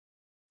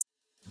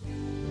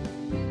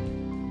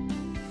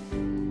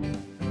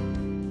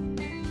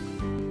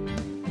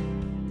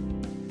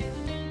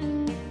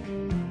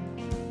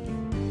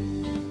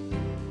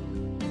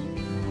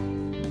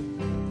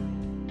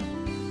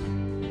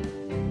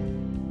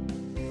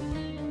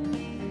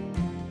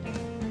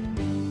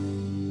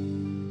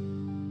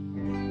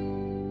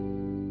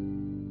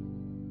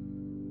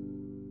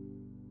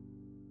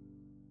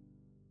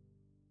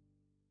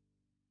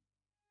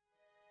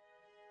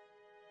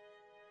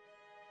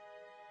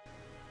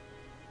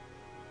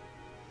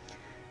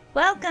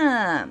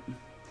Welcome!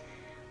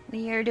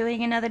 We are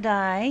doing another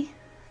dye.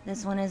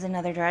 This one is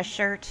another dress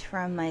shirt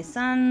from my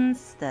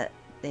sons that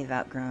they've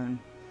outgrown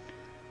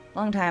a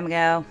long time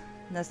ago.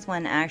 This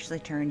one actually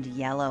turned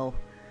yellow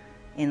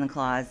in the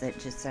closet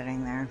just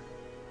sitting there.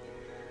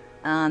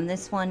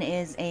 This one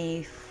is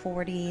a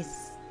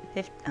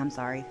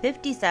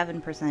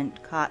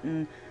 57%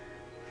 cotton,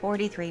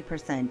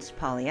 43%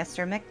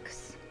 polyester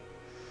mix.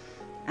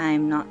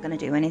 I'm not going to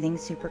do anything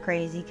super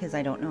crazy because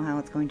I don't know how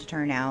it's going to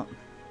turn out.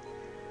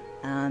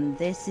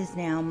 This is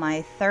now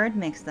my third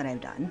mix that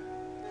I've done.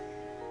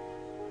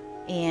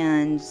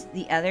 And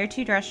the other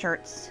two dress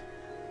shirts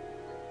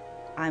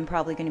I'm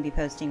probably going to be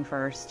posting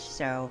first,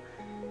 so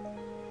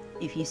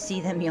if you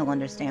see them you'll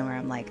understand where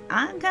I'm like,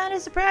 I'm kind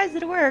of surprised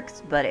that it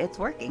works, but it's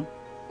working.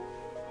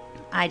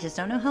 I just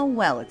don't know how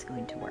well it's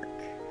going to work.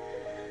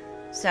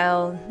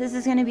 So this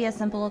is going to be a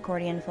simple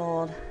accordion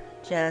fold,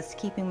 just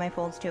keeping my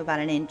folds to about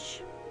 1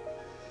 inch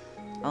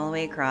all the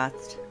way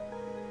across.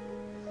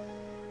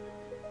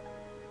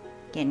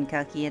 Getting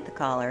cucky at the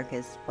collar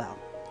because, well,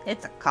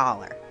 it's a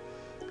collar.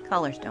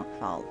 Collars don't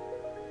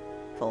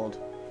fold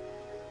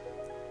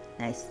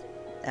nice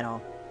at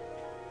all.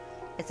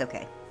 It's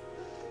okay.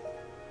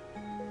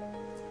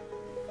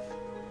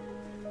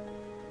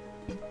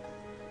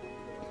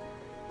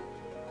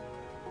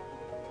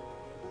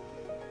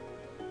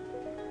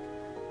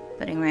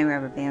 Putting my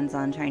rubber bands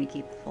on, trying to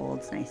keep the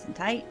folds nice and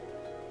tight.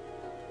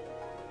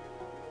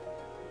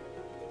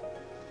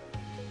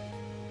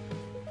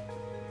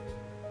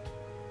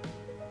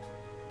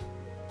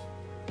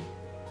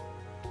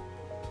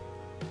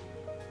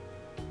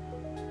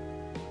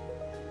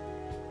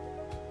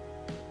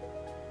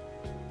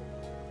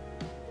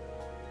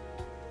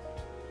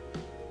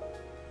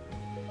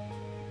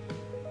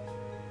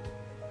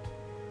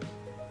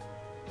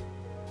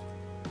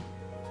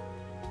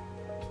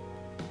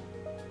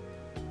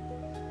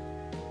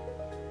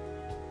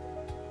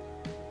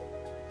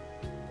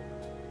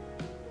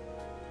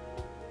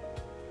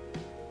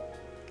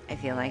 I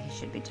feel like I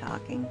should be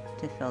talking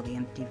to fill the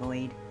empty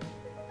void.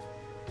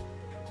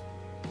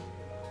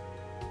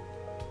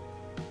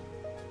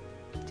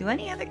 Do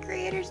any other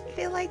creators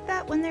feel like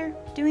that when they're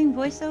doing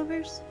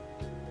voiceovers?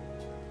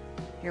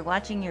 You're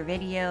watching your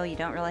video, you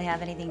don't really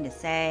have anything to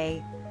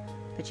say,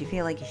 but you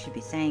feel like you should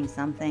be saying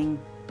something.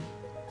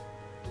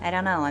 I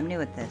don't know, I'm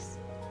new at this.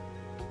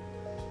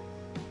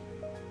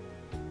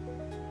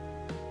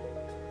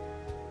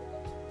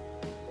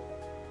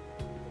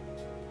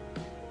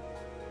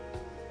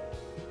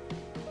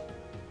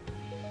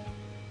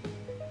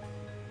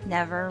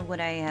 Never would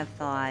I have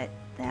thought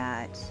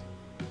that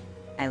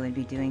I would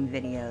be doing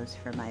videos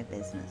for my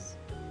business.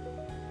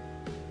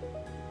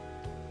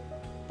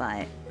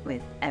 But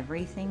with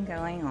everything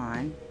going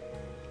on,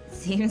 it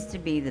seems to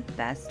be the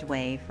best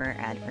way for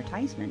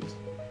advertisement.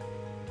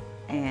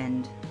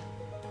 And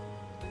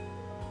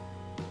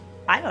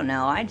I don't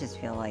know, I just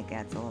feel like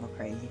that's a little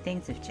crazy.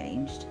 Things have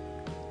changed.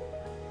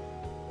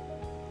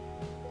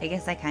 I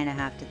guess I kind of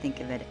have to think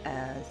of it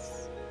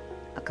as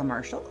a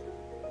commercial.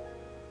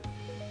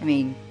 I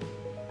mean,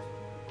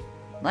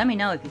 let me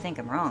know if you think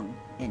I'm wrong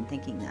in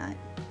thinking that.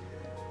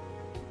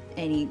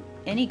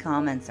 Any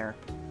comments are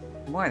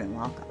more than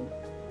welcome.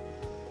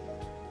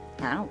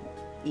 I don't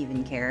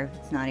even care if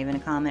it's not even a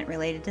comment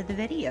related to the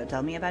video.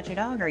 Tell me about your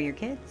dog or your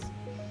kids.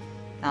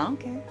 I don't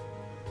care.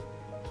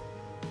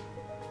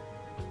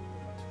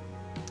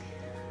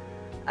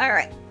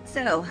 Alright,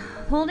 so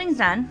folding's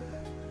done.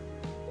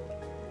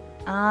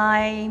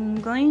 I'm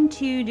going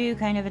to do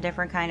kind of a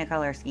different kind of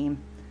color scheme.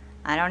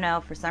 I don't know,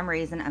 for some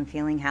reason I'm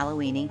feeling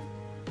Halloween-y.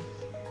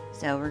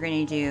 So we're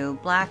going to do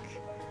black,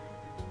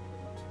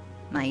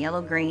 my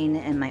yellow green,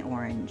 and my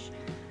orange.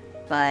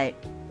 But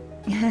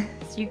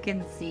as you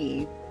can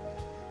see,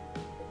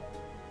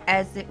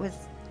 as it was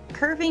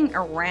curving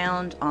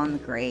around on the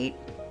grate,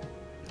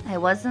 I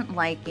wasn't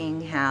liking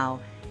how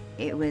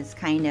it was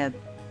kind of,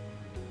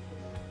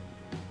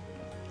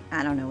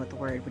 I don't know what the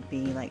word would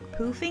be, like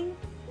poofing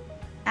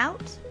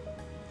out.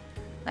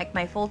 Like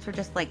my folds were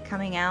just like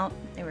coming out.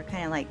 They were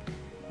kind of like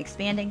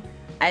expanding.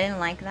 I didn't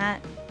like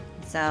that.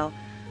 So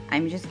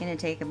I'm just going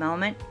to take a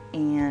moment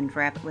and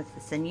wrap it with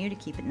the sinew to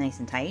keep it nice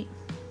and tight.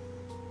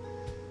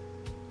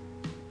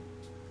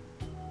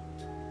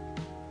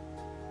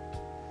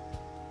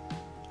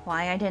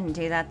 Why I didn't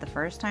do that the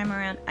first time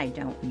around, I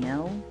don't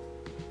know.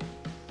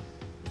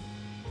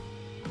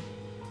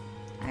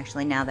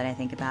 Actually, now that I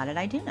think about it,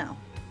 I do know.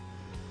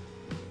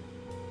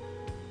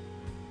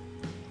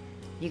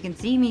 You can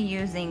see me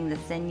using the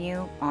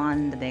sinew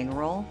on the big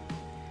roll,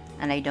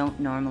 and I don't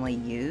normally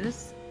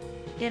use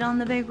it on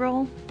the big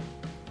roll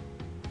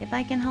if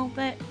I can help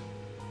it.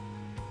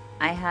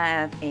 I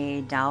have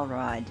a dowel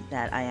rod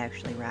that I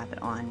actually wrap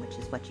it on, which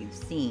is what you've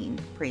seen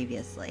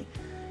previously,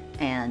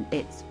 and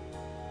it's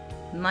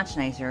much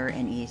nicer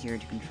and easier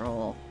to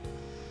control.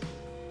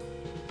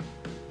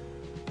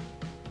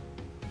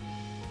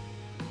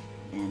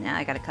 And now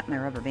I gotta cut my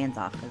rubber bands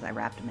off because I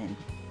wrapped them in.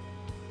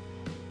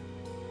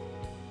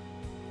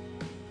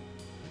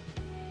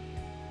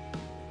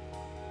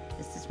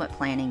 This is what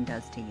planning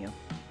does to you.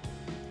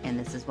 And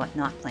this is what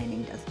not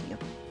planning does to you.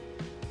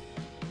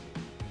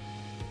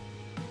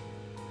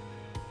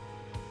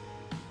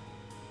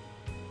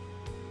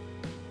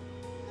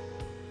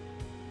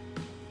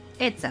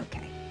 It's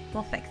okay.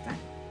 We'll fix that.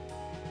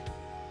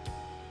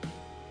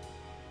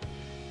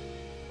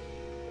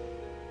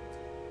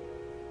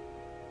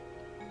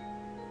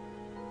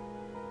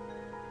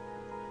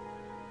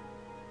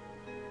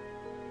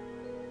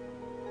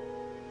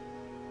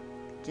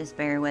 Just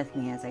bear with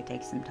me as I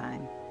take some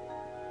time.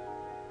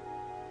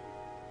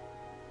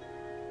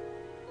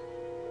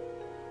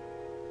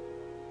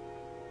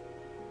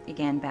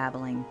 Again,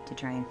 babbling to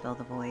try and fill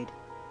the void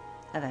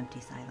of empty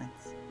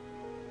silence.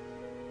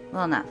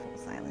 Well, not full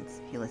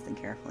silence. If you listen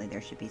carefully,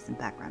 there should be some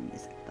background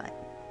music, but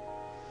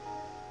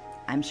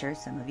I'm sure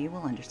some of you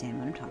will understand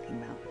what I'm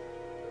talking about.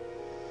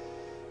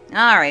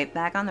 Alright,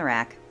 back on the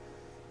rack.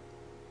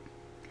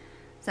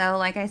 So,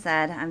 like I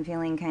said, I'm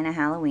feeling kind of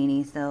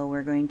Halloween-y, so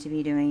we're going to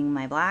be doing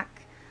my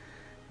black,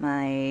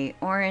 my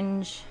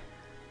orange,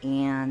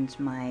 and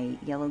my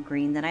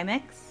yellow-green that I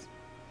mix,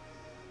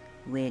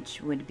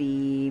 which would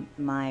be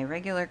my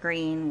regular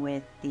green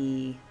with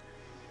the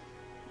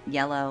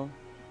yellow.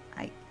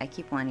 I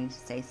keep wanting to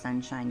say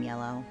sunshine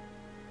yellow,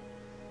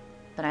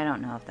 but I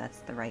don't know if that's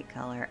the right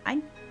color.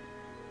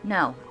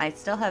 No, I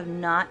still have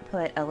not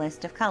put a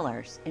list of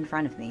colors in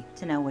front of me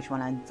to know which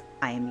ones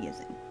I am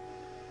using.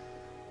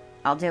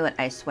 I'll do it,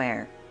 I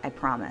swear. I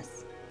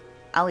promise.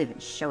 I'll even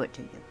show it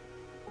to you.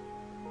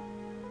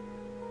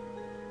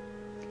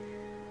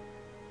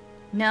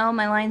 No,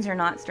 my lines are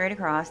not straight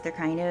across. They're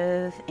kind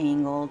of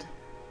angled.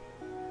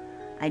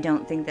 I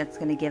don't think that's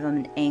going to give them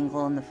an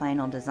angle in the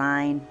final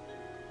design.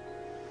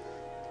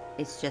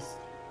 It's just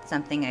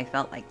something I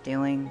felt like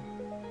doing.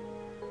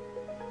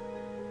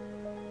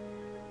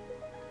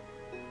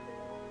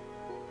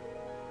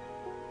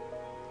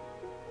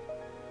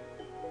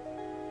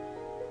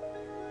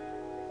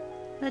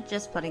 But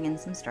just putting in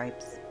some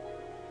stripes.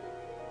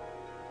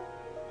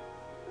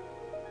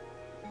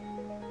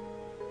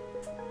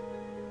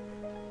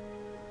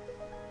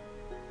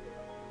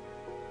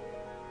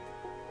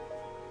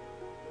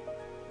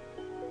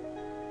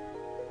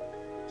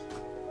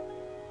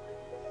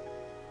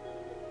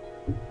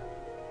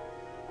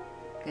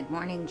 Good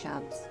morning,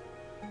 Chubbs.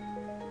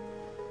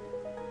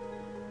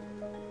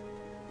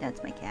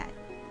 That's my cat.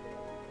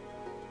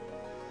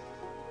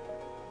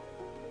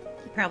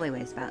 He probably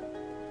weighs about,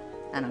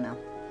 I don't know,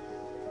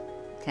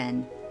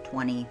 10,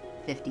 20,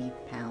 50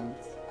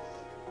 pounds,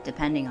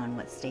 depending on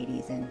what state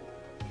he's in,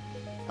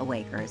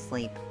 awake or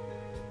asleep.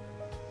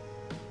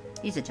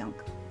 He's a chunk.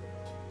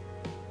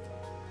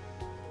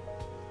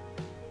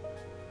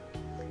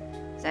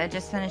 So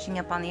just finishing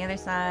up on the other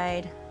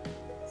side,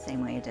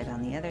 same way I did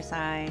on the other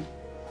side.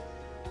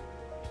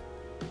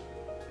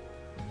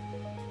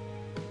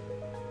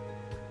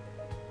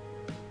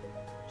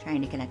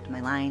 Trying to connect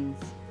my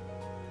lines.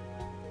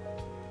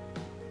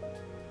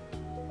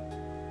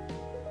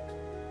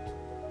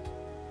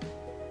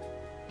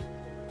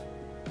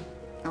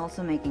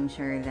 Also making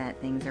sure that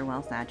things are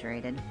well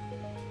saturated.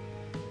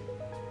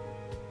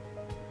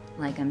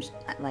 Like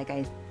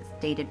I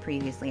stated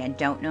previously, I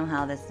don't know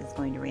how this is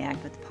going to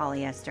react with the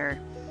polyester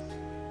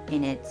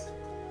in it.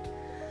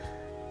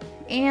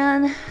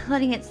 And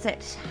letting it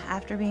sit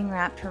after being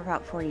wrapped for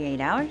about 48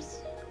 hours.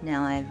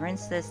 Now I've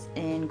rinsed this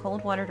in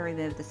cold water to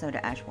remove the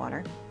soda ash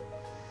water,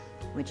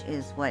 which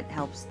is what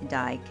helps the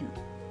dye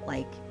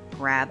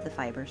grab the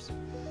fibers.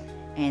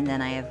 And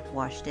then I have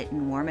washed it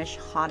in warmish,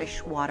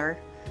 hottish water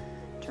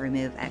to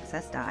remove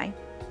excess dye.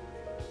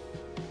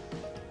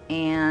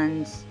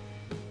 And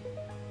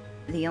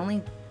the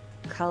only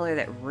color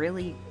that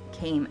really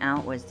came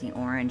out was the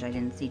orange. I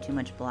didn't see too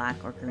much black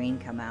or green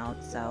come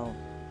out, so.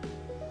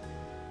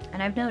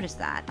 And I've noticed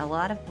that a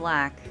lot of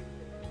black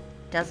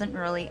doesn't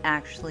really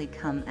actually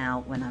come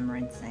out when I'm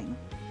rinsing.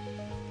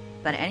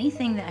 But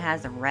anything that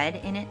has a red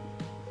in it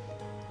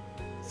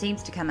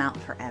seems to come out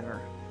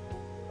forever.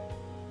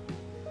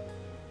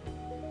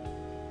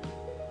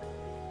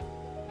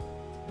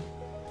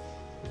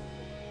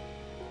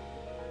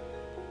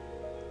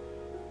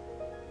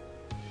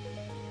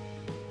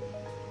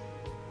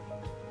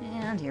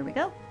 And here we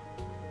go.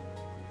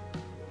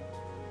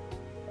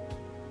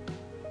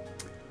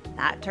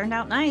 That turned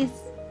out nice.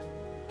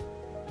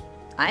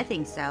 I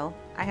think so.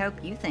 I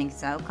hope you think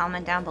so.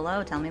 Comment down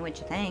below, tell me what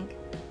you think.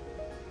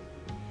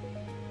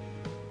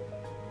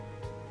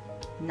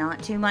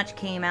 Not too much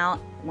came out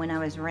when I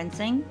was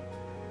rinsing,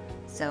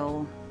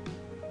 so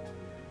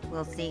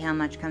we'll see how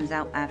much comes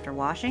out after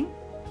washing.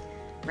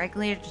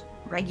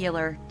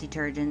 Regular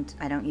detergent,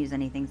 I don't use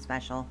anything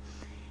special.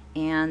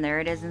 And there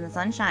it is in the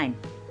sunshine.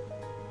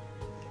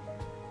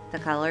 The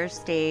colors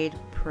stayed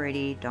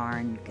pretty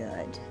darn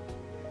good.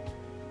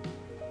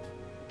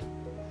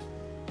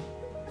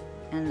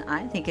 And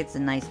I think it's a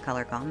nice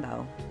color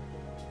combo.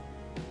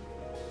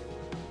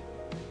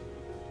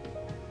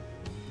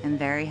 I'm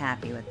very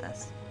happy with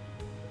this.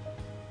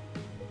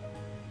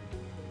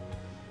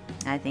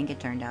 I think it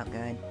turned out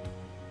good.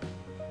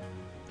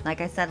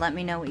 Like I said, let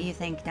me know what you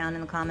think down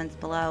in the comments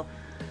below.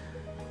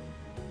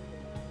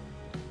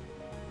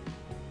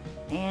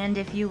 And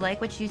if you like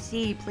what you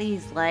see,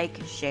 please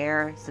like,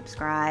 share,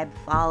 subscribe,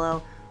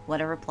 follow,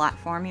 whatever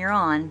platform you're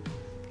on,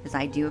 because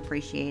I do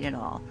appreciate it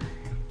all.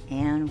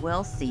 And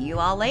we'll see you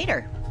all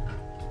later.